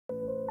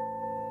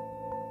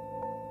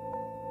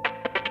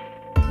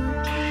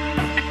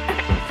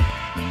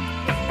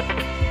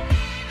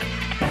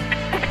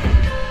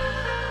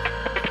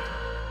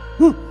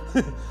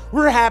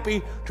we're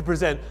happy to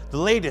present the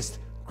latest,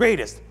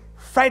 greatest,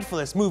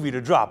 frightfulest movie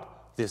to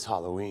drop this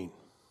Halloween.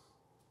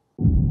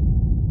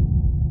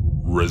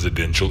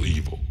 Residential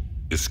Evil.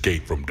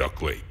 Escape from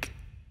Duck Lake.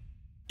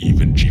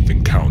 Even Chief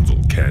and Council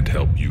can't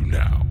help you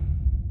now.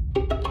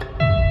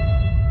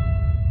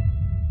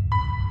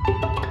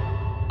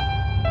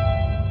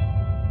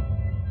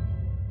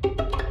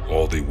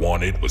 All they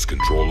wanted was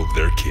control of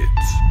their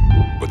kids,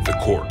 but the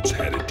courts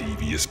had a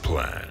devious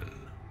plan.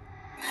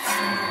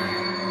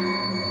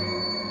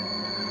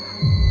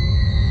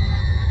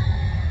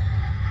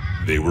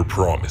 They were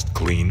promised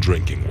clean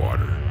drinking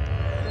water,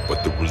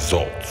 but the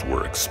results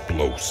were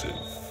explosive.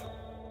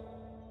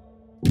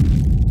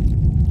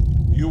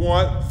 You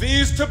want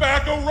these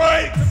tobacco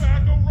rights?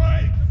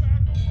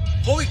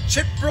 Holy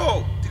shit,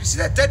 bro! Did you see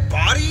that dead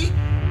body?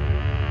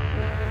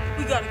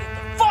 We gotta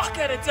get the fuck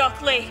out of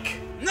Duck Lake!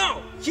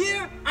 No!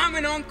 Here, I'm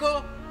an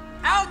uncle.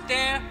 Out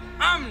there,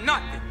 I'm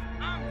nothing.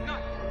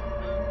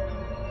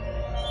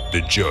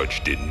 The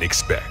judge didn't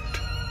expect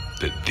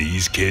that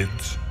these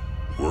kids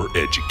were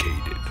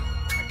educated.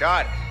 I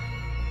got it.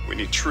 We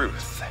need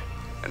truth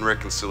and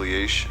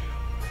reconciliation.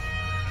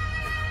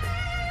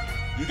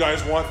 You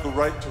guys want the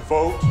right to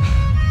vote?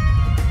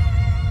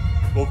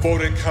 Well,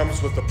 voting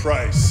comes with a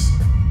price.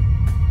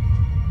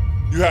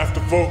 You have to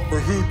vote for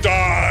who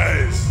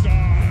dies.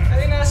 I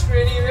didn't ask for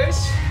any of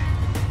this.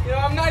 You know,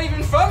 I'm not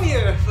even from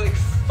here. Like,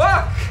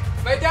 fuck!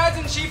 My dad's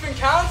in Chief and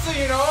Council,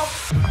 you know?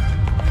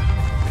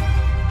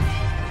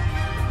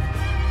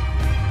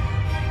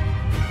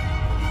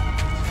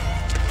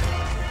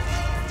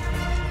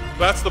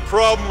 That's the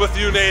problem with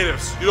you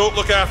natives. You don't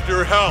look after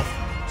your health.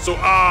 So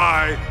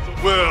I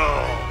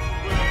will.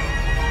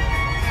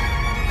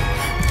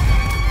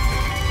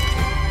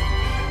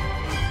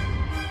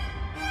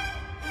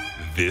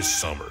 This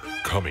summer,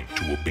 coming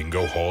to a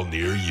bingo hall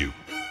near you,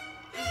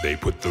 they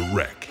put the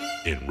wreck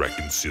in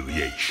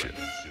reconciliation.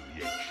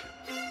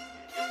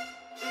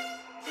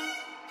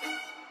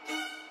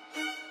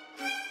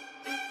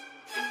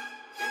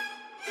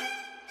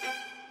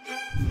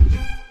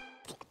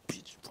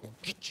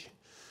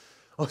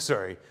 Oh,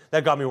 sorry,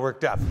 that got me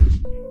worked up.